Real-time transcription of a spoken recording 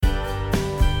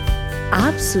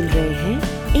आप सुन रहे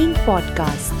हैं इंक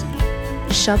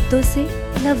पॉडकास्ट, शब्दों से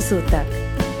लफ्जों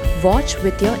तक। Watch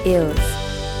with your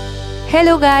ears.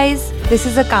 Hello guys, this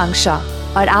is आकांक्षा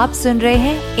और आप सुन रहे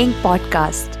हैं इंक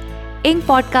पॉडकास्ट। इंक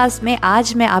पॉडकास्ट में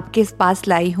आज मैं आपके पास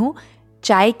लाई हूँ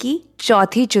चाय की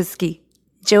चौथी चुस्की,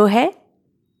 जो है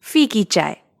फीकी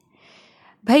चाय।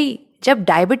 भाई, जब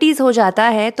डायबिटीज़ हो जाता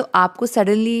है तो आपको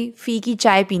सडनली फीकी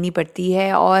चाय पीनी पड़ती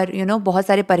है और बहुत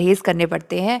सारे परहेज़ करने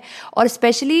पड़ते हैं। और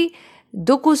स्पेशली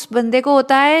दुख उस बंदे को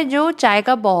होता है जो चाय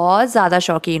का बहुत ज़्यादा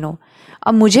शौकीन हो।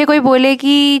 अब मुझे कोई बोले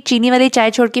कि चीनी वाली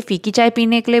चाय छोड़ के फीकी चाय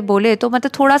पीने के लिए बोले तो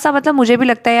थोड़ा सा मुझे भी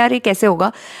लगता है यार ये कैसे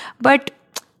होगा, बट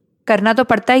करना तो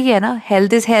पड़ता ही है ना।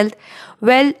 Health is health.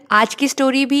 वेल, आज की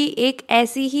स्टोरी भी एक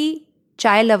ऐसी ही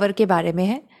चाय लवर के बारे में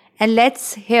है and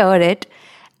let's hear it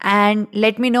and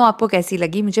let me know आपको कैसी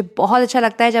लगी। मुझे बहुत अच्छा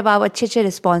लगता है जब आप अच्छे अच्छे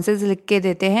रिस्पॉन्सेज लिख के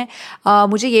देते हैं।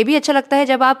 मुझे ये भी अच्छा लगता है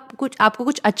जब आपको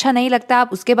कुछ अच्छा नहीं लगता, आप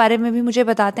उसके बारे में भी मुझे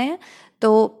बताते हैं।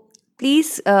 तो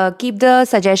please keep the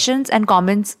suggestions and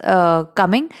comments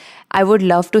coming. I would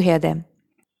love to hair them.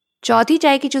 चौथी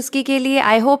चाय की चुस्की के लिए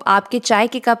आई होप आपके चाय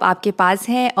के कप आपके पास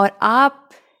हैं और आप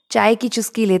चाय की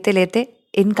चुस्की लेते लेते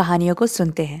इन कहानियों को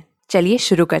सुनते हैं। चलिए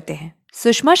शुरू करते हैं।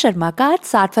 सुषमा शर्मा का आज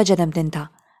 60वां जन्मदिन था।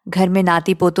 घर में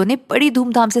नाती पोतों ने बड़ी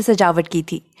धूमधाम से सजावट की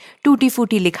थी। टूटी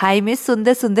फूटी लिखाई में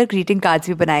सुंदर सुंदर ग्रीटिंग कार्ड्स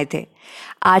भी बनाए थे।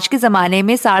 आज के ज़माने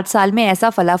में 60 साल में ऐसा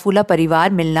फला फूला परिवार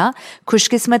मिलना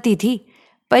खुशकिस्मती थी,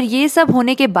 पर ये सब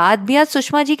होने के बाद भी आज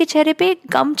सुषमा जी के चेहरे पे एक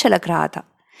गम छलक रहा था।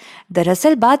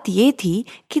 दरअसल बात ये थी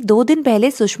कि 2 दिन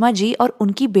पहले सुषमा जी और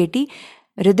उनकी बेटी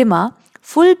रिदिमा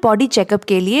फुल बॉडी चेकअप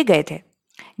के लिए गए थे,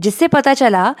 जिससे पता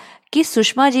चला कि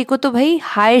सुषमा जी को तो भाई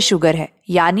हाई शुगर है,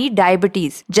 यानी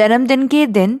डायबिटीज। जन्मदिन के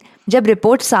दिन जब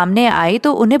रिपोर्ट सामने आई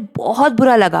तो उन्हें बहुत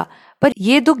बुरा लगा, पर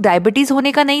यह दुख डायबिटीज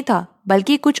होने का नहीं था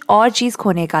बल्कि कुछ और चीज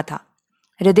खोने का था।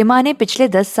 रिदिमा ने पिछले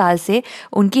 10 साल से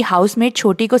उनकी हाउसमेट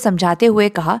छोटी को समझाते हुए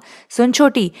कहा, सुन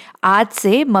छोटी, आज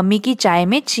से मम्मी की चाय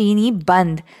में चीनी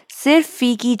बंद, सिर्फ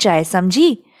फीकी चाय,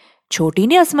 समझी? छोटी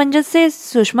ने असमंजस से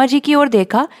सुषमा जी की ओर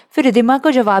देखा, फिर रिदिमा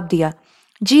को जवाब दिया,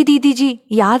 जी दीदी जी,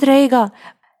 याद रहेगा।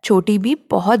 छोटी भी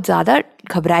बहुत ज्यादा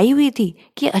घबराई हुई थी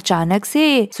कि अचानक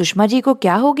से सुषमा जी को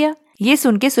क्या हो गया। ये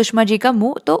सुन के सुषमा जी का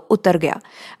मुंह तो उतर गया।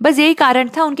 बस यही कारण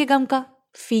था उनके गम का,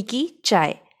 फीकी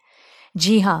चाय।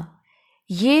 जी हाँ,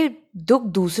 ये दुख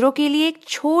दूसरों के लिए एक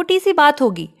छोटी सी बात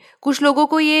होगी, कुछ लोगों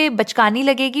को ये बचकानी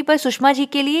लगेगी, पर सुषमा जी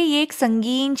के लिए ये एक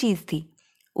संगीन चीज थी।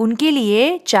 उनके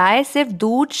लिए चाय सिर्फ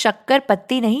दूध, शक्कर,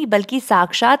 पत्ती नहीं बल्कि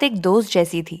साक्षात एक दोस्त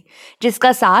जैसी थी,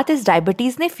 जिसका साथ इस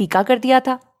डायबिटीज ने फीका कर दिया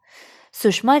था।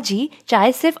 सुषमा जी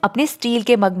चाय सिर्फ अपने स्टील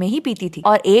के मग में ही पीती थी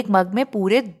और एक मग में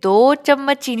पूरे 2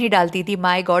 चम्मच चीनी डालती थी।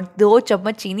 माय गॉड, 2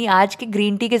 चम्मच चीनी! आज के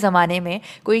ग्रीन टी के जमाने में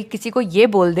कोई किसी को ये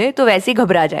बोल दे तो वैसे ही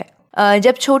घबरा जाए।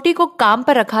 जब छोटी को काम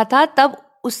पर रखा था तब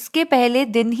उसके पहले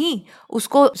दिन ही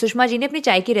उसको सुषमा जी ने अपनी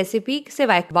चाय की रेसिपी से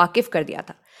वाकिफ कर दिया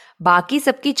था। बाकी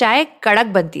सबकी चाय कड़क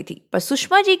बनती थी, पर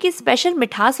सुषमा जी की स्पेशल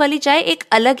मिठास वाली चाय एक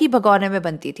अलग ही भगोने में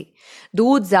बनती थी,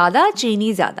 दूध ज्यादा,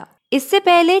 चीनी ज्यादा। इससे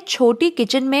पहले छोटी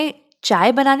किचन में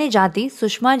चाय बनाने जाती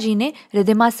सुषमा जी ने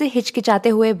रिदिमा से हिचकिचाते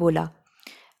हुए बोला,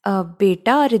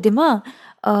 बेटा रिदिमा,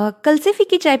 कल से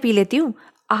फीकी चाय पी लेती हूँ,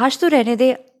 आज तो रहने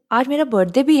दे, आज मेरा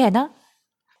बर्थडे भी है ना।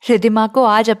 रिदिमा को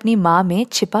आज अपनी माँ में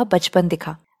छिपा बचपन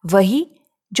दिखा, वही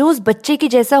जो उस बच्चे की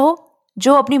जैसा हो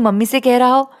जो अपनी मम्मी से कह रहा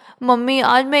हो, मम्मी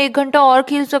आज मैं 1 घंटा और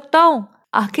खेल सकता हूँ।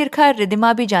 आखिरकार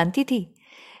रिदिमा भी जानती थी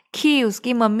कि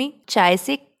उसकी मम्मी चाय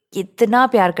से कितना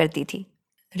प्यार करती थी।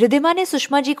 रिदिमा ने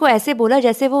सुषमा जी को ऐसे बोला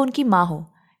जैसे वो उनकी माँ हो।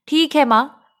 ठीक है माँ,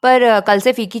 पर कल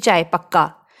से फीकी चाय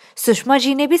पक्का। सुषमा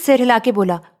जी ने भी सिर हिला के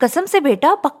बोला, कसम से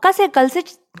बेटा, पक्का से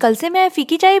कल से मैं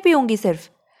फीकी चाय पीऊंगी सिर्फ।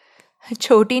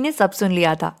 छोटी ने सब सुन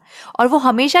लिया था और वो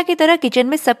हमेशा की तरह किचन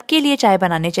में सबके लिए चाय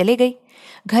बनाने चले गई।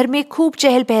 घर में खूब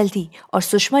चहल पहल थी और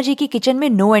सुषमा जी की किचन में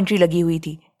नो एंट्री लगी हुई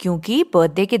थी, क्योंकि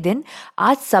बर्थडे के दिन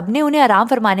आज सबने उन्हें आराम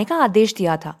फरमाने का आदेश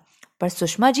दिया था। पर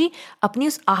सुषमा जी अपनी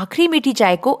उस आखिरी मीठी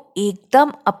चाय को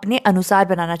एकदम अपने अनुसार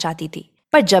बनाना चाहती थी।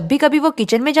 पर जब भी कभी वो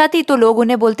किचन में जाती तो लोग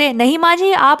उन्हें बोलते, नहीं माँ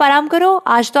जी, आप आराम करो,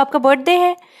 आज तो आपका बर्थडे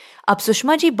है। अब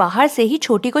सुषमा जी बाहर से ही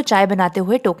छोटी को चाय बनाते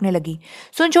हुए टोकने लगी,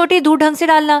 सुन छोटी, दूध ढंग से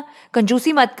डालना,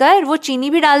 कंजूसी मत कर, वो चीनी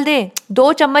भी डाल दे,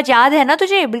 2 चम्मच याद है ना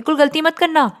तुझे, बिल्कुल गलती मत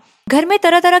करना। घर में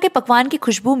तरह तरह के पकवान की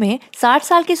खुशबू में 60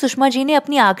 साल की सुषमा जी ने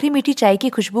अपनी आखिरी मीठी चाय की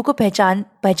खुशबू को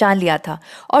पहचान लिया था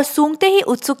और सूंघते ही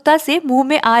उत्सुकता से मुंह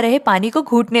में आ रहे पानी को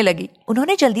घूंटने लगी।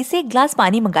 उन्होंने जल्दी से 1 गिलास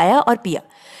पानी मंगाया और पिया,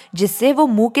 जिससे वो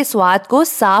मुंह के स्वाद को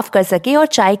साफ कर सके और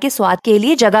चाय के स्वाद के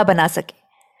लिए जगह बना सके।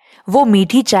 वो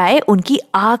मीठी चाय उनकी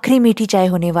आखिरी मीठी चाय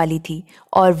होने वाली थी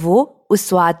और वो उस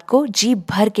स्वाद को जी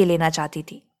भर के लेना चाहती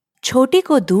थी। छोटी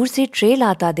को दूर से ट्रे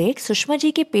लाता देख सुषमा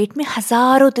जी के पेट में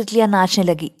हजारों तितलियां नाचने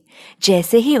लगी।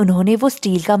 जैसे ही उन्होंने वो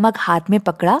स्टील का मग हाथ में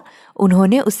पकड़ा,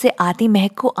 उन्होंने उससे आती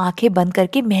महक को आंखें बंद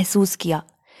करके महसूस किया।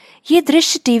 ये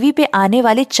दृश्य टीवी पे आने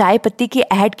वाले चाय पत्ती के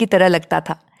ऐड की तरह लगता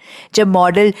था, जब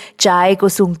मॉडल चाय को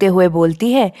सूंघते हुए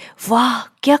बोलती है, वाह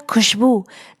क्या खुशबू,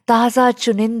 ताजा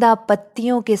चुनिंदा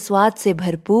पत्तियों के स्वाद से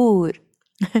भरपूर।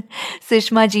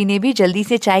 सुषमा जी ने भी जल्दी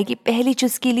से चाय की पहली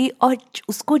चुस्की ली और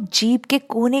उसको जीभ के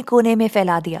कोने कोने में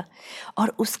फैला दिया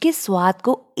और उसके स्वाद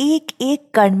को एक एक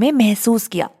कण में महसूस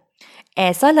किया।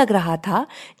 ऐसा लग रहा था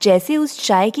जैसे उस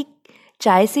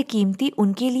चाय से कीमती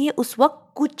उनके लिए उस वक्त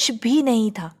कुछ भी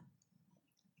नहीं था।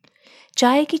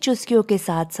 चाय की चुस्कियों के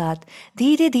साथ साथ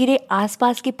धीरे धीरे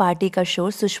आसपास की पार्टी का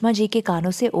शोर सुषमा जी के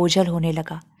कानों से ओझल होने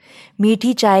लगा।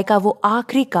 मीठी चाय का वो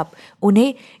आखिरी कप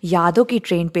उन्हें यादों की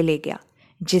ट्रेन पे ले गया,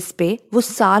 जिस पे वो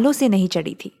सालों से नहीं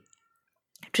चढ़ी थी।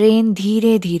 ट्रेन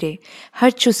धीरे धीरे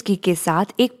हर चुस्की के साथ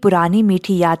एक पुरानी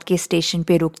मीठी याद के स्टेशन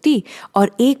पे रुकती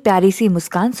और एक प्यारी सी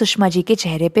मुस्कान सुषमा जी के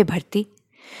चेहरे पे भरती।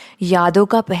 यादों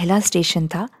का पहला स्टेशन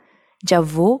था जब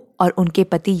वो और उनके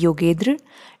पति योगेंद्र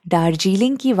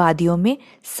दार्जिलिंग की वादियों में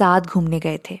साथ घूमने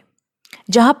गए थे,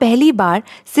 जहां पहली बार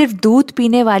सिर्फ दूध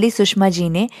पीने वाली सुषमा जी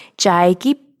ने चाय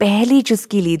की पहली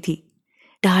चुस्की ली थी।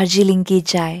 दार्जिलिंग की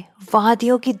चाय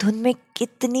वादियों की धुन में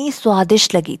कितनी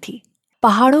स्वादिष्ट लगी थी।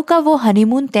 पहाड़ों का वो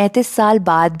हनीमून 33 साल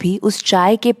बाद भी उस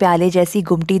चाय के प्याले जैसी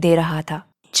गुमटी दे रहा था।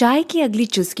 चाय की अगली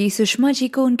चुस्की सुषमा जी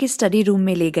को उनके स्टडी रूम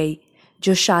में ले गई,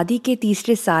 जो शादी के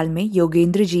तीसरे साल में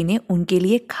योगेंद्र जी ने उनके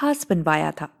लिए खास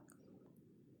बनवाया था।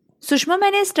 सुषमा,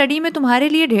 मैंने स्टडी में तुम्हारे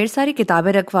लिए ढेर सारी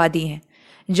किताबें रखवा दी हैं।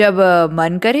 जब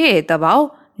मन करे तब आओ,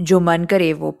 जो मन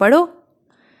करे वो पढ़ो।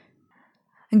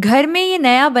 घर में ये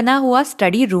नया बना हुआ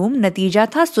स्टडी रूम नतीजा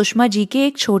था सुषमा जी के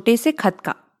एक छोटे से खत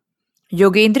का।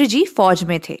 योगेंद्र जी फौज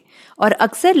में थे और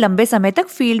अक्सर लंबे समय तक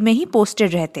फील्ड में ही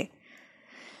पोस्टेड रहते।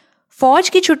 फौज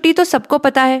की छुट्टी तो सबको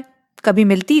पता है, कभी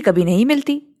मिलती कभी नहीं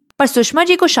मिलती, पर सुषमा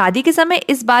जी को शादी के समय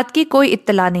इस बात की कोई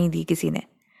इत्तला नहीं दी किसी ने।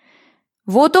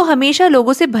 वो तो हमेशा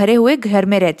लोगों से भरे हुए घर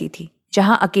में रहती थी,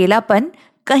 जहां अकेलापन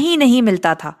कहीं नहीं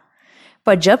मिलता था।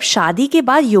 पर जब शादी के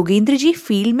बाद योगेंद्र जी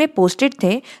फील्ड में पोस्टेड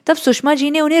थे, तब सुषमा जी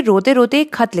ने उन्हें रोते रोते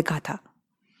एक खत लिखा था।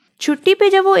 छुट्टी पे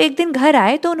जब वो एक दिन घर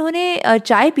आए तो उन्होंने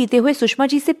चाय पीते हुए सुषमा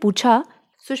जी से पूछा,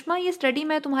 सुषमा, ये स्टडी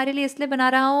मैं तुम्हारे लिए इसलिए बना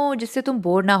रहा हूँ जिससे तुम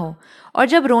बोर ना हो, और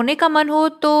जब रोने का मन हो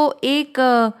तो एक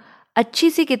अच्छी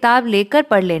सी किताब लेकर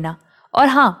पढ़ लेना, और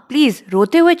हाँ प्लीज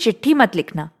रोते हुए चिट्ठी मत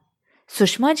लिखना।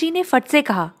 सुषमा जी ने फट से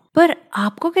कहा, पर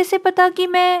आपको कैसे पता कि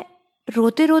मैं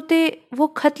रोते रोते वो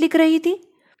खत लिख रही थी?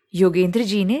 योगेंद्र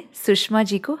जी ने सुषमा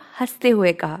जी को हंसते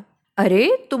हुए कहा,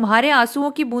 अरे तुम्हारे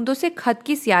आंसुओं की बूंदों से खत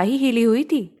की स्याही हिली हुई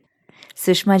थी।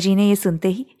 सुषमा जी ने ये सुनते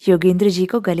ही योगेंद्र जी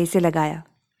को गले से लगाया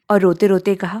और रोते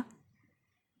रोते कहा,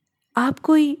 आप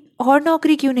कोई और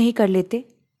नौकरी क्यों नहीं कर लेते?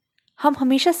 हम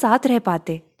हमेशा साथ रह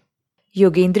पाते।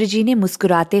 योगेंद्र जी ने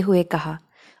मुस्कुराते हुए कहा,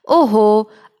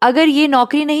 ओहो, अगर ये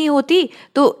नौकरी नहीं होती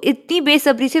तो इतनी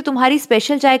बेसब्री से तुम्हारी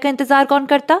स्पेशल चाय का इंतजार कौन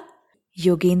करता?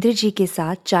 योगेंद्र जी के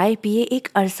साथ चाय पिए एक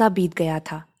अरसा बीत गया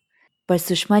था, पर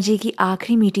सुषमा जी की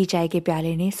आखिरी मीठी चाय के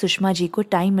प्याले ने सुषमा जी को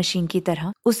टाइम मशीन की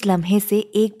तरह उस लम्हे से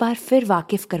एक बार फिर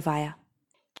वाकिफ करवाया।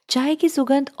 चाय की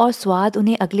सुगंध और स्वाद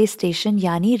उन्हें अगले स्टेशन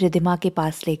यानी रिधिमा के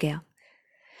पास ले गया।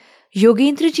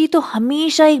 योगेंद्र जी तो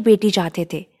हमेशा एक बेटी चाहते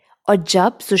थे, और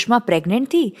जब सुषमा प्रेग्नेंट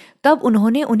थी तब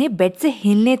उन्होंने उन्हें बेड से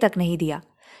हिलने तक नहीं दिया।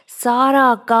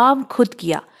 सारा काम खुद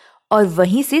किया, और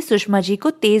वहीं से सुषमा जी को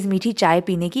तेज मीठी चाय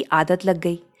पीने की आदत लग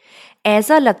गई।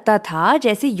 ऐसा लगता था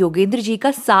जैसे योगेंद्र जी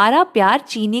का सारा प्यार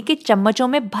चीनी के चम्मचों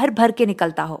में भर भर के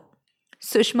निकलता हो।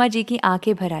 सुषमा जी की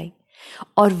आंखें भर आई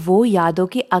और वो यादों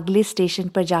के अगले स्टेशन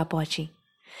पर जा पहुंची।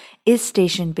 इस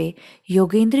स्टेशन पे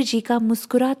योगेंद्र जी का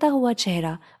मुस्कुराता हुआ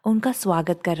चेहरा उनका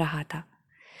स्वागत कर रहा था।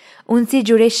 उनसे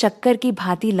जुड़े शक्कर की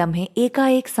भांति लम्हे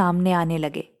एकाएक सामने आने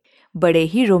लगे। बड़े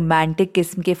ही रोमांटिक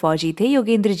किस्म के फौजी थे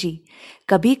योगेंद्र जी।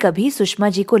 कभी कभी सुषमा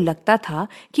जी को लगता था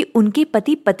कि उनके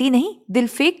पति नहीं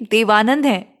दिलफेक देवानंद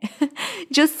हैं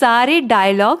जो सारे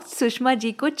डायलॉग सुषमा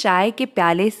जी को चाय के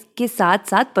प्याले के साथ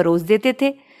साथ परोस देते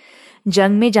थे।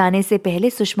 जंग में जाने से पहले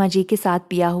सुषमा जी के साथ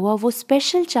पिया हुआ वो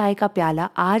स्पेशल चाय का प्याला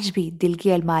आज भी दिल की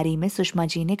अलमारी में सुषमा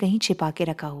जी ने कहीं छिपा के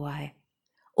रखा हुआ है।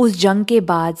 उस जंग के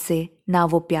बाद से ना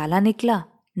वो प्याला निकला,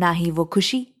 ना ही वो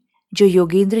खुशी जो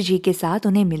योगेंद्र जी के साथ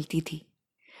उन्हें मिलती थी।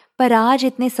 पर आज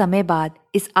इतने समय बाद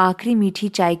इस आखिरी मीठी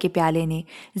चाय के प्याले ने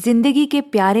जिंदगी के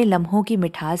प्यारे लम्हों की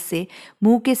मिठास से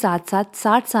मुंह के साथ साथ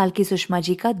 60 साल की सुषमा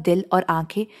जी का दिल और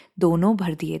आंखें दोनों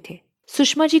भर दिए थे।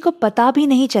 सुषमा जी को पता भी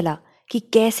नहीं चला कि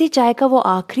कैसे चाय का वो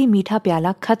आखिरी मीठा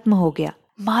प्याला खत्म हो गया,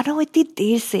 मानो इतनी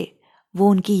देर से वो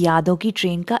उनकी यादों की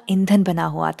ट्रेन का ईंधन बना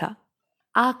हुआ था।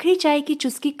 आखिरी चाय की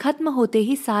चुस्की खत्म होते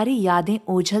ही सारी यादें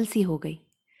ओझल सी हो गई।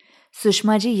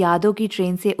 सुषमा जी यादों की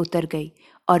ट्रेन से उतर गई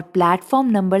और प्लेटफॉर्म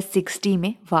नंबर 60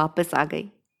 में वापस आ गई,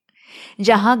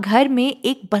 जहां घर में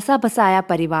एक बसा बसाया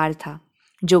परिवार था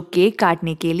जो केक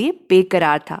काटने के लिए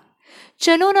बेकरार था।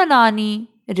 चलो ना नानी,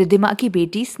 रिद्धिमा की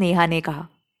बेटी स्नेहा ने कहा।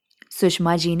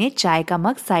 सुषमा जी ने चाय का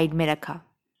मग साइड में रखा।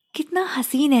 कितना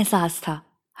हसीन एहसास था।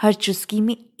 हर चुस्की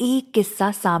में एक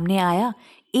किस्सा सामने आया,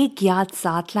 एक याद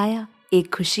साथ लाया,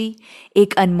 एक खुशी,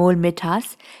 एक अनमोल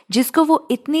मिठास जिसको वो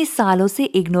इतने सालों से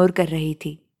इग्नोर कर रही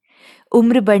थी।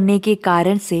 उम्र बढ़ने के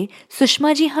कारण से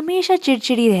सुषमा जी हमेशा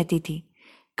चिड़चिड़ी रहती थी।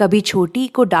 कभी छोटी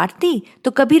को डांटती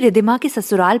तो कभी रिद्धिमा के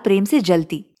ससुराल प्रेम से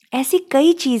जलती। ऐसी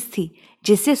कई चीज थी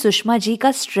जिससे सुषमा जी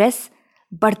का स्ट्रेस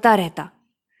बढ़ता रहता।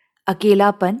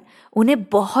 अकेलापन उन्हें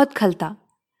बहुत खलता।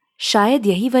 शायद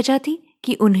यही वजह थी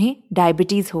कि उन्हें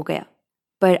डायबिटीज हो गया।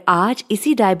 पर आज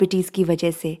इसी डायबिटीज की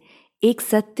वजह से एक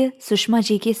सत्य सुषमा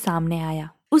जी के सामने आया।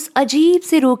 उस अजीब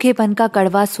से रूखेपन का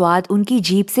कड़वा स्वाद उनकी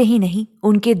जीभ से ही नहीं,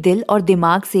 उनके दिल और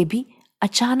दिमाग से भी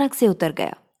अचानक से उतर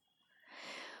गया।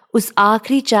 उस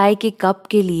आखिरी चाय के कप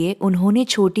के लिए उन्होंने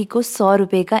छोटी को 100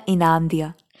 रुपए का इनाम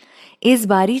दिया। इस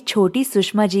बारी छोटी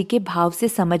सुषमा जी के भाव से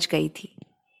समझ गई थी।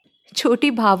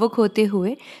 छोटी भावुक होते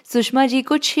हुए सुषमा जी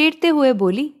को छेड़ते हुए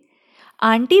बोली,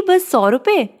 आंटी बस 100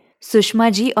 रुपए। सुषमा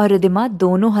जी और रिद्धिमा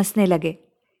दोनों हंसने लगे।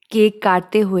 केक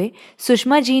काटते हुए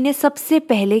सुषमा जी ने सबसे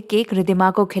पहले केक रिद्धिमा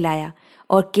को खिलाया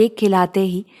और केक खिलाते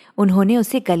ही उन्होंने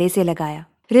उसे गले से लगाया।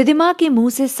 रिद्धिमा के मुंह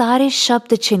से सारे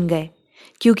शब्द छिन गए,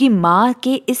 क्योंकि माँ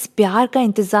के इस प्यार का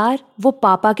इंतजार वो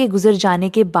पापा के गुजर जाने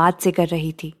के बाद से कर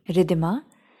रही थी। रिद्धिमा,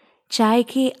 चाय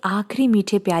के आखिरी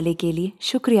मीठे प्याले के लिए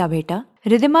शुक्रिया बेटा।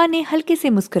 रिद्धिमा ने हल्के से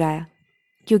मुस्कुराया,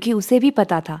 क्योंकि उसे भी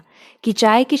पता था कि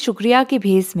चाय के शुक्रिया के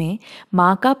भेस में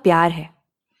माँ का प्यार है।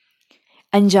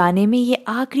 अनजाने में ये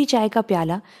आखिरी चाय का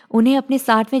प्याला उन्हें अपने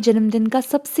 60वें जन्मदिन का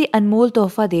सबसे अनमोल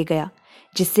तोहफा दे गया,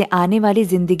 जिससे आने वाली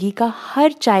जिंदगी का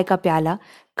हर चाय का प्याला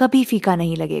कभी फीका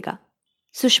नहीं लगेगा।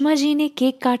 सुषमा जी ने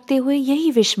केक काटते हुए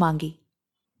यही विश मांगी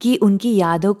कि उनकी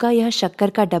यादों का यह शक्कर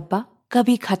का डब्बा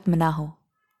कभी खत्म ना हो।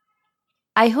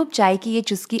 आई होप चाय की ये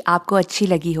चुस्की आपको अच्छी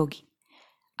लगी होगी।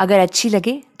 अगर अच्छी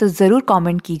लगे तो ज़रूर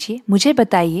कमेंट कीजिए, मुझे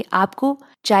बताइए आपको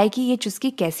चाय की ये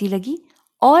चुस्की कैसी लगी।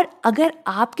 और अगर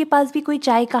आपके पास भी कोई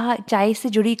चाय से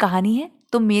जुड़ी कहानी है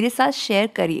तो मेरे साथ शेयर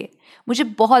करिए, मुझे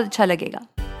बहुत अच्छा लगेगा।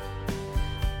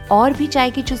 और भी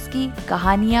चाय की चुस्की,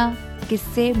 कहानियाँ,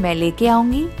 किस्से मैं लेके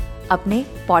आऊँगी अपने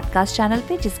पॉडकास्ट चैनल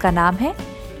पे, जिसका नाम है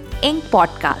इंक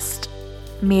पॉडकास्ट,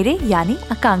 मेरे यानी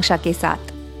आकांक्षा के साथ।